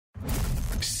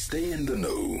Stay in the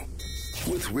know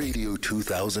with Radio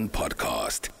 2000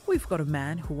 podcast. We've got a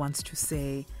man who wants to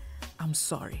say, I'm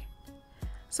sorry.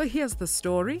 So here's the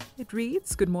story. It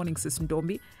reads, Good morning, Sis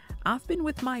Ntombi. I've been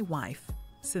with my wife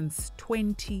since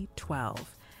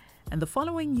 2012. And the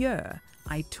following year,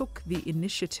 I took the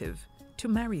initiative to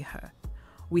marry her.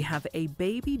 We have a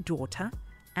baby daughter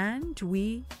and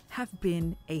we have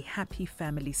been a happy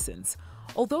family since.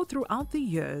 Although throughout the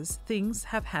years, things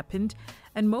have happened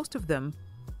and most of them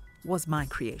was my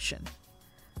creation.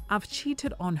 I've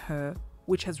cheated on her,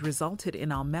 which has resulted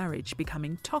in our marriage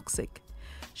becoming toxic.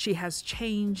 She has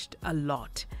changed a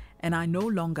lot, and I no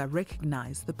longer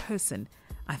recognize the person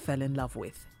I fell in love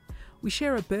with. We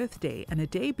share a birthday, and a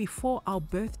day before our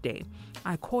birthday,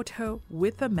 I caught her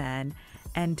with a man,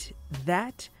 and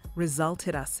that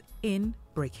resulted us in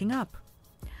breaking up.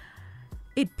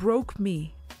 It broke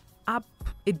me up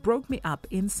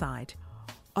inside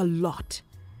a lot,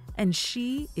 and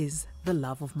she is the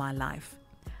love of my life.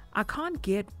 I can't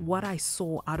get what I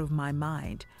saw out of my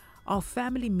mind. Our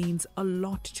family means a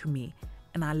lot to me,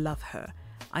 and I love her.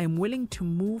 I am willing to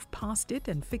move past it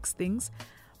and fix things,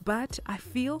 but I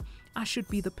feel I should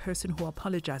be the person who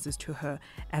apologizes to her,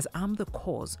 as I'm the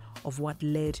cause of what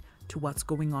led to what's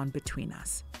going on between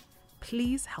us.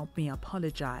 Please help me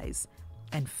apologize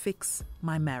and fix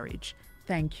my marriage.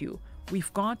 Thank you.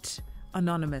 We've got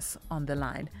Anonymous on the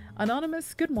line.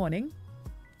 Anonymous, good morning.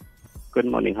 Good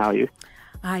morning. How are you?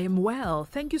 I am well.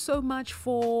 Thank you so much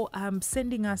for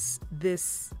sending us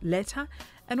this letter,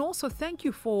 and also thank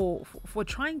you for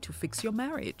trying to fix your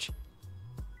marriage.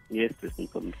 Yes, listen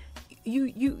to me.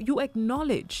 You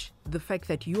acknowledge the fact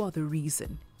that you are the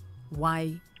reason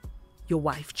why your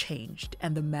wife changed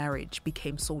and the marriage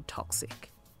became so toxic.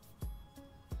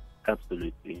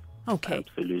 Absolutely. Okay.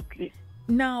 Absolutely.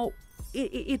 Now,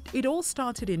 it all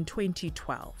started in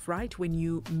 2012, right? When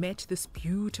you met this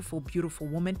beautiful, beautiful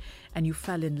woman and you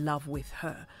fell in love with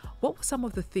her. What were some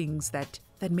of the things that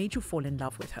made you fall in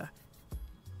love with her?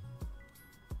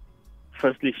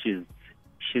 Firstly, she's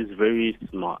very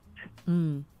smart.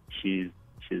 Mm. She's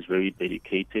very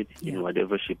dedicated Yeah. in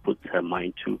whatever she puts her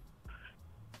mind to.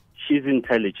 She's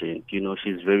intelligent,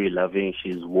 she's very loving,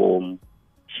 she's warm.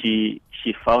 She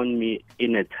found me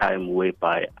in a time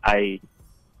whereby I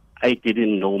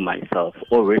didn't know myself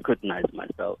or recognize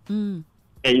myself. Mm.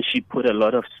 And she put a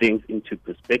lot of things into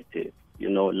perspective,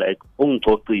 like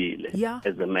Yeah.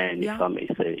 as a man, Yeah. if I may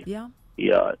say. Yeah.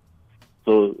 Yeah.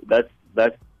 So that's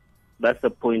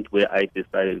the point where I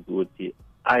decided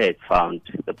I had found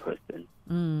the person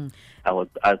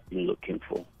I've been looking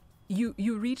for.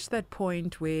 You reached that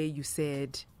point where you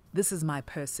said, this is my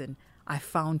person. I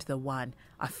found the one.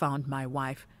 I found my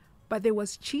wife. But there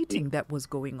was cheating that was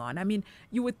going on. I mean,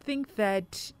 you would think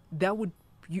that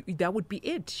would be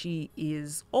it. She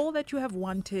is all that you have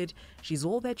wanted. She's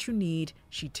all that you need.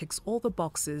 She ticks all the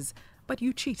boxes. But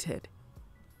you cheated.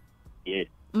 Yes.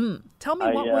 Tell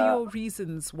me, what were your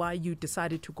reasons why you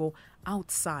decided to go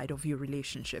outside of your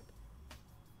relationship?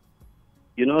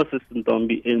 Sister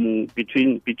Ntombi, in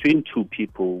between two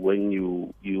people, when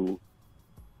you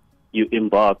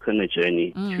embark on a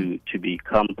journey to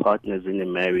become partners in a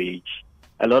marriage,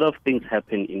 a lot of things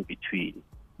happen in between.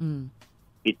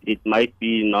 It might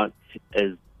be not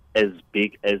as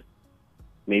big as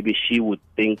maybe she would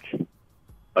think,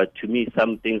 but to me,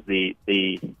 some things they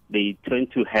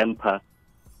tend to hamper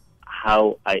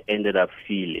how I ended up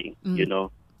feeling.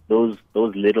 Those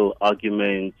little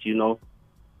arguments,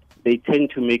 they tend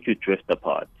to make you drift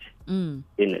apart in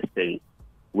a sense,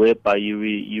 whereby you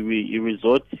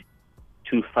resort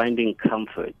to finding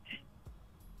comfort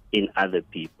in other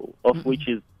people, of which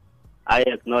is, I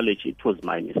acknowledge it was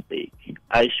my mistake.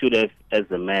 I should have, as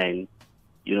a man,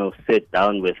 sat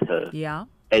down with her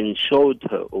and showed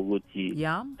her,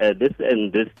 this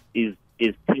and this is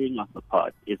tearing us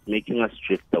apart. It's making us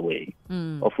drift away,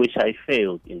 of which I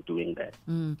failed in doing that.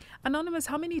 Anonymous,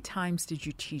 how many times did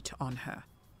you cheat on her?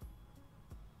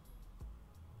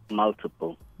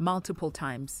 Multiple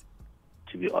times.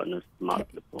 To be honest,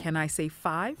 multiple. Can I say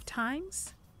 5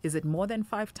 times? Is it more than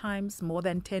 5 times? More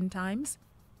than 10 times?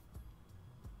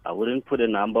 I wouldn't put a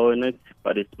number on it,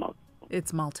 but it's multiple.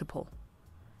 It's multiple.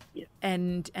 Yeah.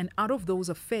 And out of those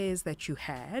affairs that you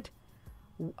had,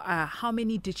 how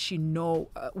many did she know?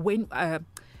 When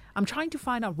I'm trying to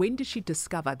find out, when did she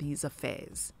discover these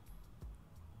affairs?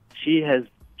 She has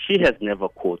never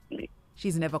caught me.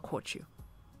 She's never caught you.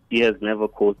 She has never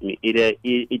caught me.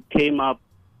 It came up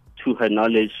to her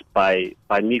knowledge by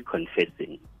me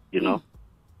confessing,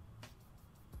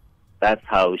 That's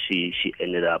how she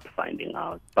ended up finding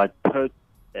out. But her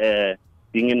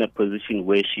being in a position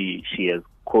where she has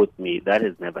caught me, that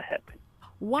has never happened.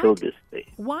 till this day.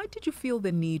 Why did you feel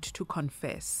the need to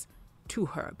confess to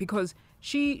her? Because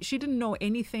she didn't know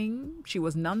anything. She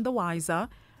was none the wiser.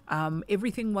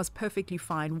 Everything was perfectly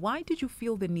fine. Why did you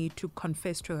feel the need to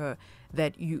confess to her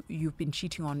that you've been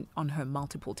cheating on her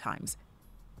multiple times?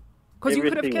 Because you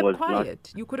could have kept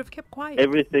quiet. You could have kept quiet.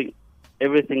 Everything,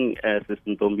 Sister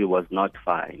Ntombi, was not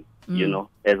fine. You know,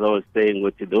 as I was saying,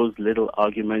 with those little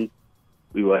arguments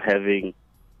we were having,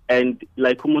 and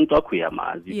like umuntu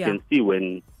akuyamazi, you can see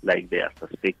when like they are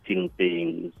suspecting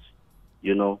things,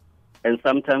 you know, and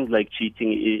sometimes like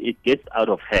cheating, it gets out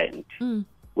of hand,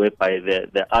 whereby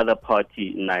the other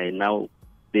party now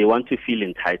they want to feel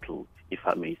entitled, if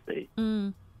I may say.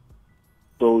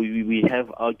 So we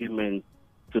have arguments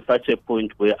to such a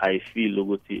point where I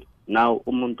feel now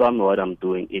what I'm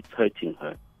doing, it's hurting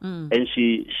her. And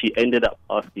she ended up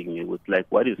asking me, with like,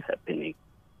 what is happening?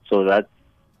 So that's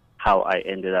how I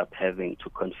ended up having to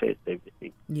confess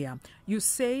everything. Yeah. You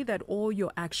say that all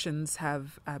your actions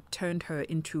have turned her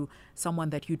into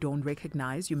someone that you don't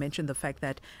recognize. You mentioned the fact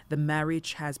that the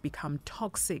marriage has become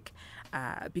toxic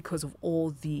because of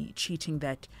all the cheating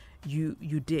that you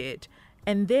did.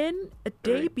 And then a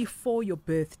day before your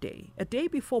birthday,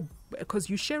 because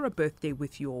you share a birthday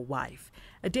with your wife,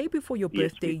 a day before your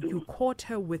birthday, you caught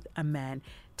her with a man.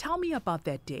 Tell me about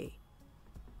that day.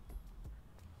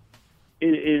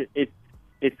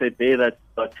 It's a day that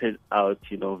started out,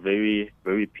 you know, very,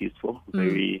 very peaceful,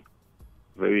 very,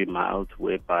 very mild,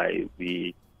 whereby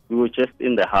we were just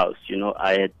in the house. You know,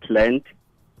 I had planned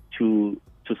to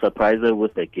surprise her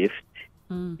with a gift,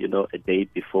 you know, a day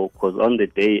before, because on the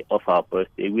day of our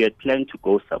birthday, we had planned to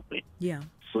go somewhere. Yeah.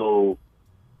 So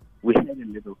we had a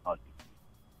little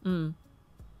argument.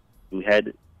 We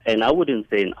had, and I wouldn't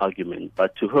say an argument,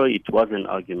 but to her it was an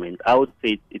argument. I would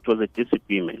say it was a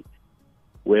disagreement,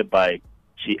 whereby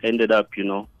she ended up, you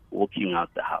know, walking out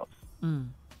the house.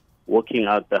 Walking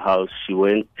out the house, she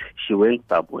went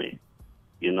somewhere,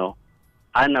 you know,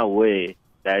 unaware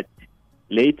that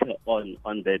later on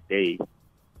that day,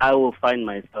 I will find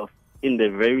myself in the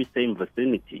very same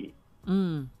vicinity.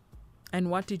 And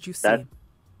what did you say?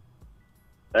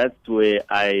 That's where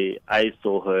I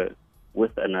saw her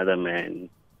with another man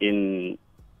in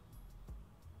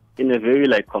a very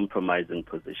like compromising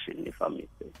position, if I may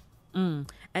say.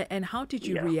 And how did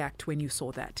you react when you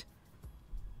saw that?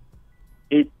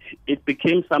 It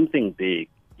became something big,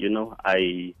 you know.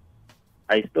 I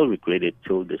still regret it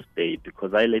till this day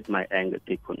because I let my anger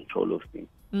take control of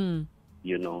me.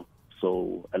 You know,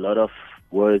 so a lot of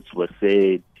words were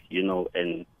said, you know,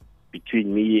 and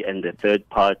between me and the third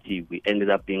party, we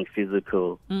ended up being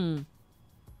physical.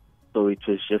 So it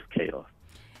was just chaos.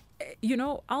 You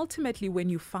know, ultimately, when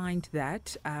you find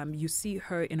that, you see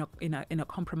her in a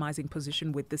compromising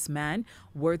position with this man,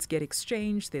 words get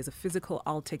exchanged, there's a physical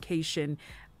altercation.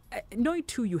 Knowing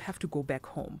too, you have to go back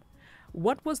home.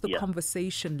 What was the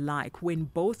conversation like when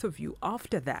both of you,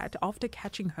 after that, after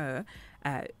catching her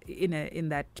in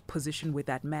that position with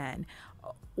that man,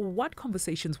 what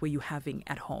conversations were you having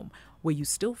at home? Were you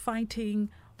still fighting?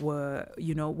 Were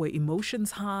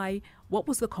emotions high? What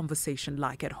was the conversation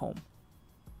like at home?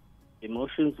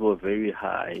 Emotions were very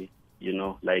high, you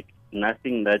know, like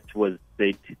nothing that was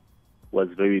said was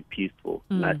very peaceful.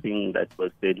 Nothing that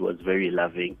was said was very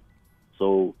loving.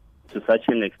 So to such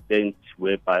an extent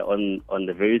whereby on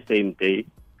the very same day,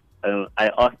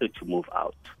 I asked her to move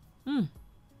out.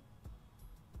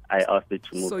 I asked her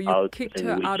to move out. So you kicked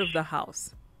her out of the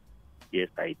house? Yes,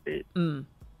 I did. Do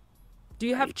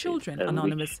you have children,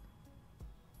 Anonymous?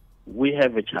 We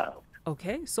have a child.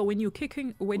 Okay, so when you're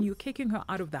kicking her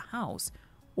out of the house,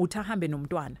 utahambe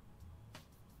nomntwana?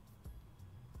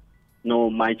 No,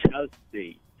 my child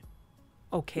stayed.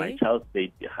 Okay. My child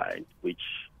stayed behind, which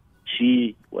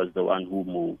she was the one who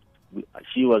moved.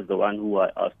 She was the one who I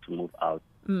asked to move out.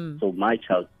 So my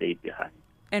child stayed behind.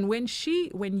 And when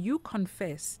you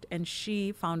confessed and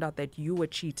she found out that you were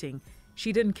cheating,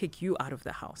 she didn't kick you out of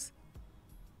the house?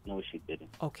 No, she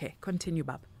didn't. Okay, continue,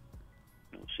 Bab.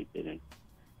 No, she didn't.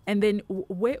 And then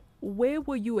where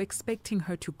were you expecting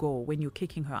her to go when you're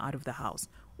kicking her out of the house?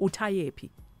 Utayepi?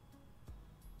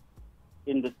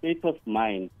 In the state of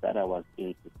mind that I was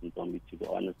in, to be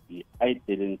honest, I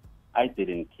didn't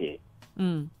care.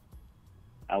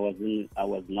 I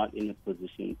was not in a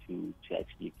position to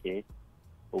actually care.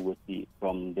 Obviously,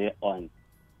 from there on,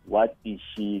 what is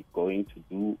she going to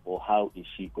do or how is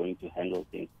she going to handle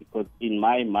things? Because in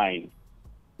my mind,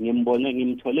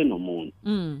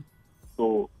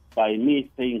 so by me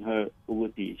saying her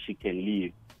she can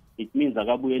leave, it means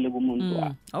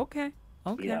Okay.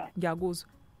 Yeah.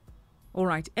 All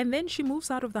right. And then she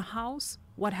moves out of the house.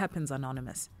 What happens,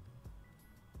 Anonymous?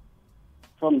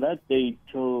 from that day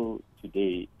till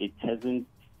today, it hasn't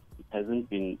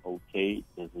been okay.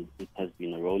 It has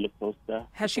been a roller coaster.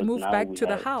 Has she because moved now back we to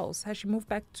the have- house? Has she moved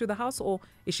back to the house, or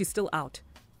is she still out?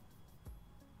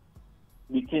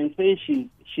 We can say she's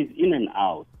in and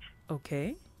out.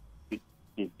 Okay.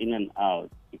 She's in and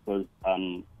out because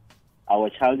our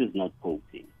child is not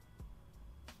coping.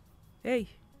 Hey.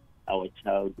 Our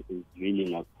child is really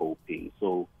not coping.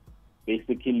 So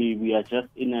basically, we are just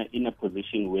in a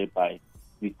position whereby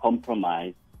we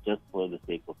compromise just for the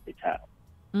sake of the child.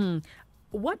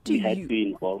 What do We had you to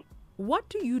involve. What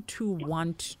do you two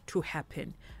want to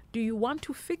happen? Do you want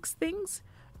to fix things?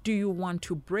 Do you want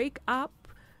to break up?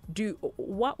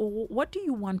 What do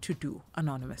you want to do,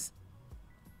 Anonymous?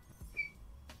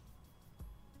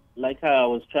 Like I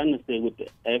was trying to say, with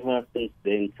ever since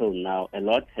then till now, a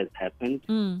lot has happened,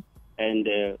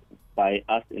 and by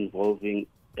us involving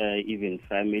even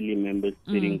family members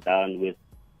sitting down with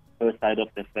her side of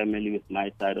the family, with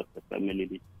my side of the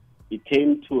family, it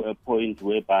came to a point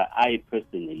whereby I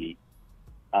personally,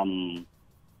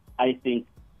 I think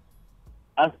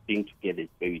us being together is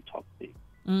very toxic.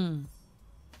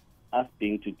 Us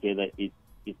being together,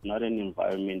 it's not an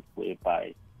environment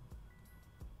whereby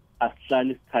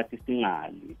asihlali isikhathi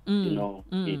singali, you know,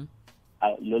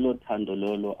 lolo thando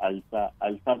lolo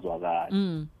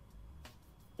alisazwakali.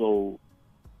 So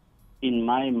in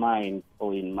my mind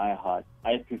or in my heart,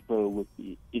 I prefer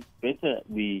it's better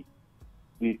we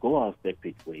go our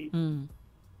separate ways.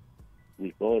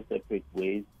 We go our separate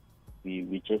ways.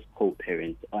 We just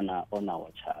co-parent on our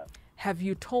child. Have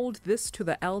you told this to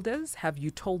the elders? Have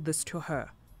you told this to her?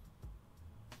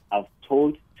 I've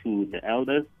told to the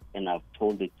elders and I've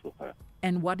told it to her.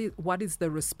 And what is the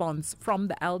response from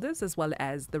the elders as well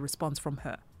as the response from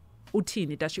her?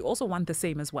 Uthini, does she also want the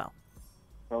same as well?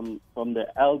 From the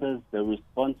elders, the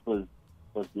response was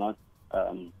not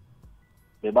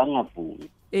bebangavumi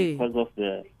because of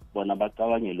the bona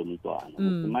bacabangela umntwana.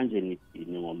 Ukuthi manje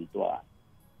nithini ngomntwana.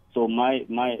 So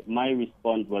my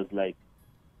response was like,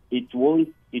 it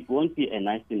won't be a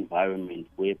nice environment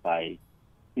whereby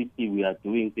we are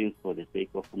doing things for the sake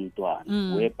of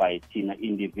umntwana, whereby thina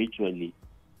individually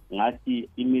ngathi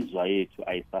imizwa yethu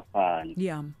ayisafani.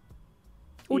 Yeah.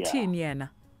 Uthini yena?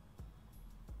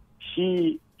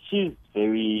 She's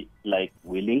very like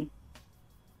willing.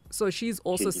 So she's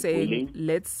also She's saying, willing.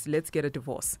 let's get a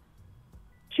divorce.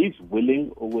 She's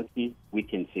willing, obviously, we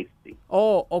can fix things.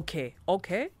 Oh, okay.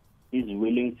 She's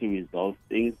willing to resolve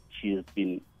things. She has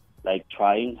been like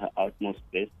trying her utmost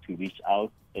best to reach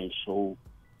out and show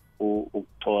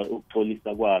how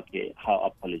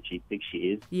apologetic she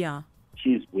is. Yeah.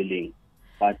 She's willing,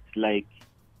 but like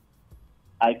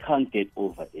I can't get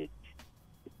over it.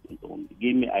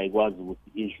 Give me I was with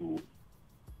issue.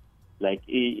 Like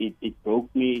it broke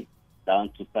me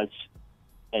down to such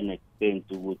an extent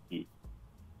to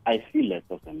I feel less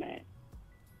of a man.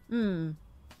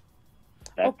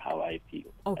 That's how I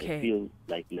feel. Okay. I feel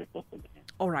like less of a man.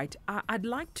 All right. I'd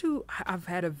like to. I've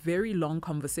had a very long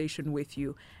conversation with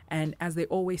you, and as they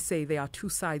always say, there are two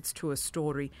sides to a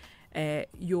story.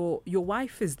 Your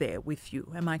wife is there with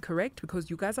you. Am I correct? Because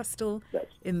you guys are still Yes.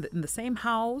 in the same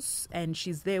house, and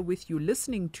she's there with you,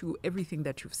 listening to everything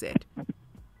that you've said.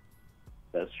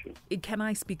 That's true. Can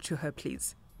I speak to her,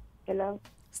 please? Hello.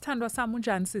 Sithandwa sami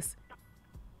unjani sis?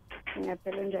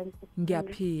 Ngiyaphila njani?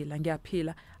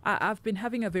 Ngiyaphila. I've been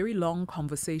having a very long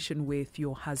conversation with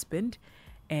your husband,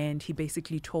 and he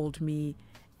basically told me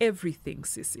everything,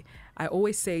 Sissy. I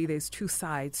always say there's two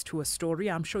sides to a story.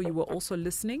 I'm sure you were also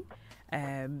listening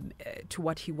to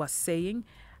what he was saying.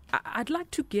 I'd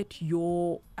like to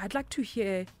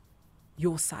hear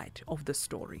your side of the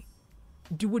story.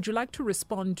 Would you like to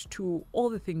respond to all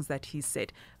the things that he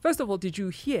said? First of all, did you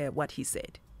hear what he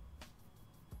said?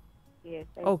 Yes.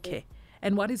 I Okay.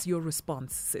 And what is your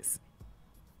response, sis?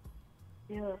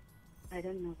 did. Yeah, I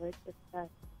don't know where to start.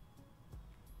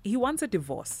 He wants a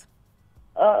divorce.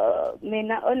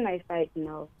 Mina on my side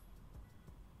now.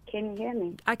 Can you hear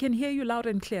me? I can hear you loud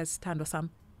and clear, Sithando Sam.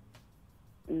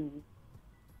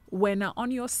 When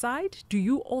on your side, do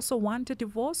you also want a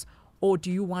divorce, or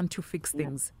do you want to fix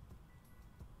things?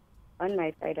 On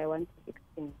my side, I want to fix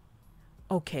things.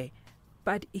 Okay.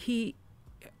 But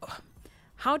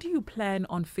how do you plan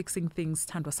on fixing things,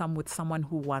 Thandwa Sam, with someone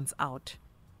who wants out?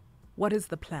 What is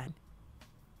the plan?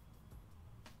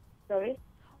 Sorry?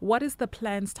 What is the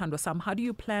plan, Thandwa Sam? How do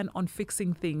you plan on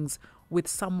fixing things with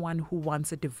someone who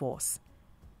wants a divorce?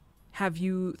 Have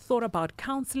you thought about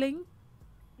counseling?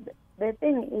 The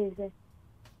thing is,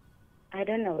 I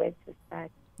don't know where to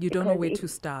start. You don't know Because where to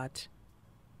start.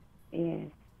 Yes.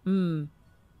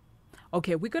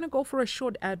 Okay, we're going to go for a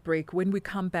short ad break. When we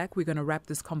come back, we're going to wrap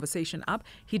this conversation up.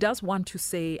 He does want to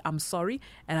say, I'm sorry,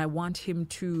 and I want him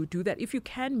to do that. If you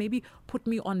can, maybe put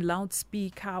me on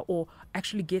loudspeaker or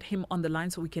actually get him on the line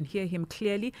so we can hear him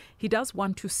clearly. He does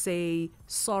want to say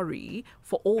sorry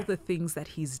for all the things that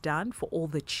he's done, for all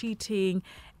the cheating,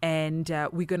 and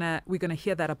we're gonna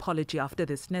hear that apology after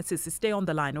this. Sissy, stay on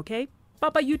the line, okay?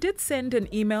 Papa, you did send an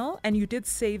email and you did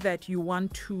say that you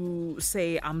want to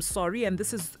say I'm sorry, and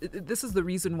this is the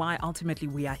reason why ultimately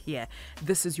we are here.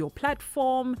 This is your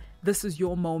platform, this is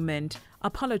your moment.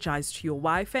 Apologize to your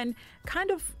wife and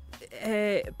kind of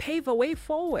pave a way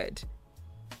forward.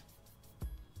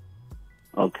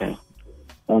 Okay.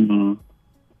 Mama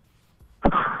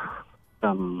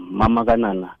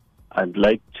Ganana, I'd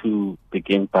like to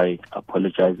begin by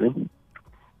apologizing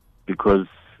because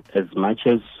as much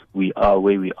as we are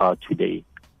where we are today,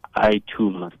 I too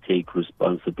must take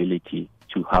responsibility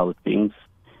to how things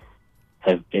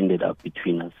have ended up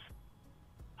between us.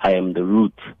 I am the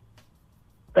root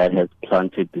that has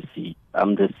planted the seed.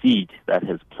 I'm the seed that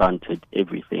has planted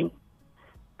everything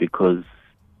because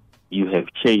you have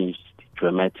changed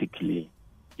dramatically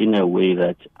in a way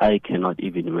that I cannot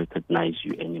even recognize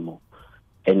you anymore.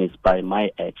 And it's by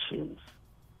my actions.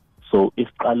 So if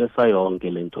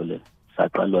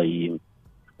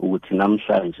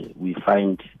we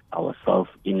find ourselves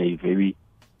in a very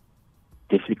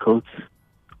difficult,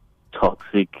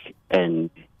 toxic, and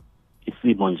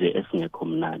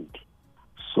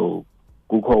so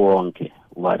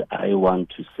what I want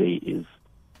to say is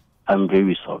I'm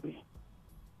very sorry.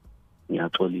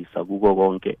 Ngiyaxolisa kuko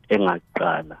konke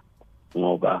engaqala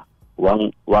ngoba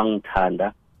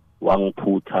wangithanda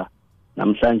wangiphutha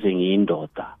namhlanje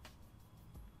ngiyindoda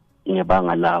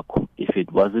ngebanga lakho. If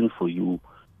it wasn't for you,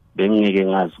 bengeke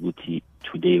ngazi ukuthi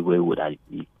today where would I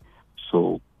be?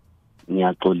 So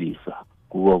ngiyaxolisa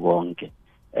kuko konke.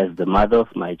 As the mother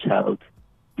of my child,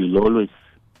 you'll always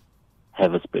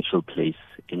have a special place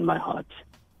in my heart.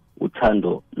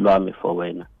 Uthando lwami for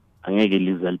wena angeke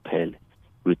lize liphele,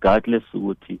 regardless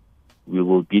ukuthi we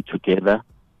will be together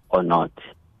or not,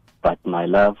 but my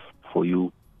love for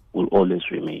you will always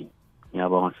remain.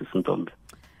 Ngiyabonga Sisi Ntombi.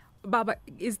 Baba,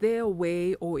 is there a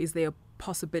way or is there a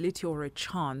possibility or a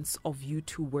chance of you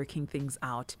two working things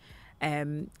out?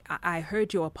 I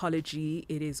heard your apology.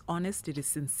 It is honest. It is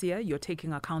sincere. You're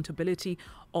taking accountability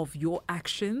of your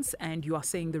actions, and you are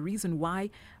saying the reason why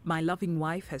my loving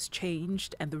wife has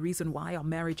changed and the reason why our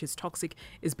marriage is toxic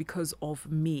is because of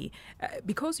me.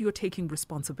 Because you're taking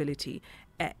responsibility,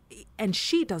 and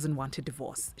she doesn't want a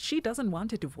divorce. She doesn't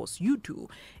want a divorce. You do.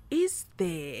 Is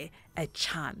there a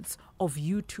chance of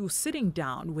you two sitting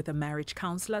down with a marriage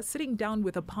counselor, sitting down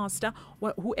with a pastor,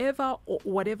 whoever or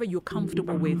whatever you're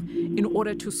comfortable with, in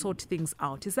order to sort things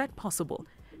out? Is that possible?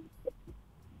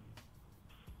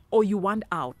 Or you want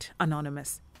out,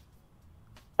 Anonymous?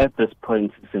 At this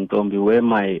point, Ntombi, where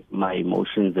my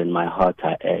emotions and my heart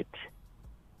are at,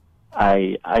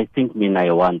 I think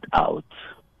I want out.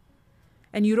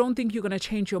 And you don't think you're going to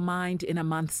change your mind in a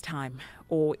month's time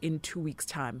or in 2 weeks'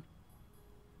 time?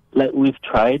 Like we've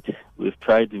tried. We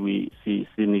see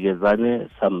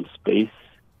some space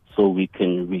so we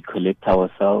can recollect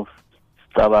ourselves,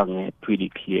 pretty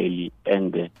clearly,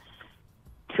 and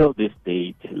till this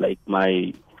date, like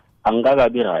my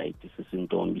angakabi right, Sisi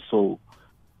Ntombi. So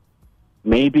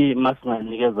maybe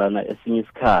masinganikezana esinye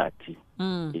isikhathi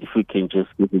if we can just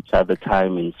give each other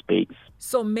time and space.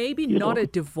 So maybe not a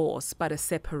divorce, but a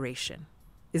separation.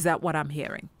 Is that what I'm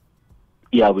hearing?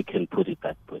 Yeah, we can put it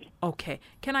that way. Okay.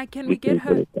 Can we get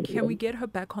her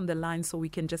back on the line so we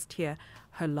can just hear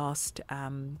her last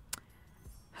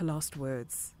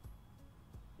words?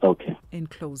 Okay. In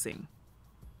closing.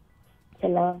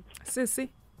 Hello. Sissy?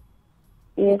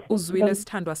 Yes. Uzwile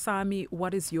Sithandwa Sami,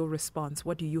 what is your response?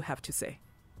 What do you have to say?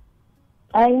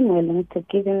 I am willing to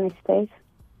give him a space.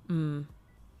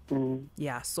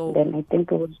 Yeah, so then I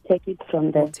think we'll take it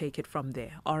from there. We'll take it from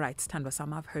there. All right, Sithandwa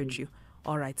Sami, I've heard you.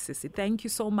 All right, Sissy. Thank you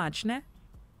so much, ne?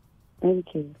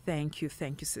 Thank you. Thank you,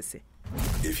 Sissy.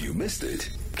 If you missed it,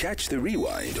 catch the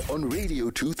rewind on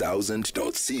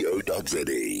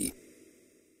radio2000.co.za.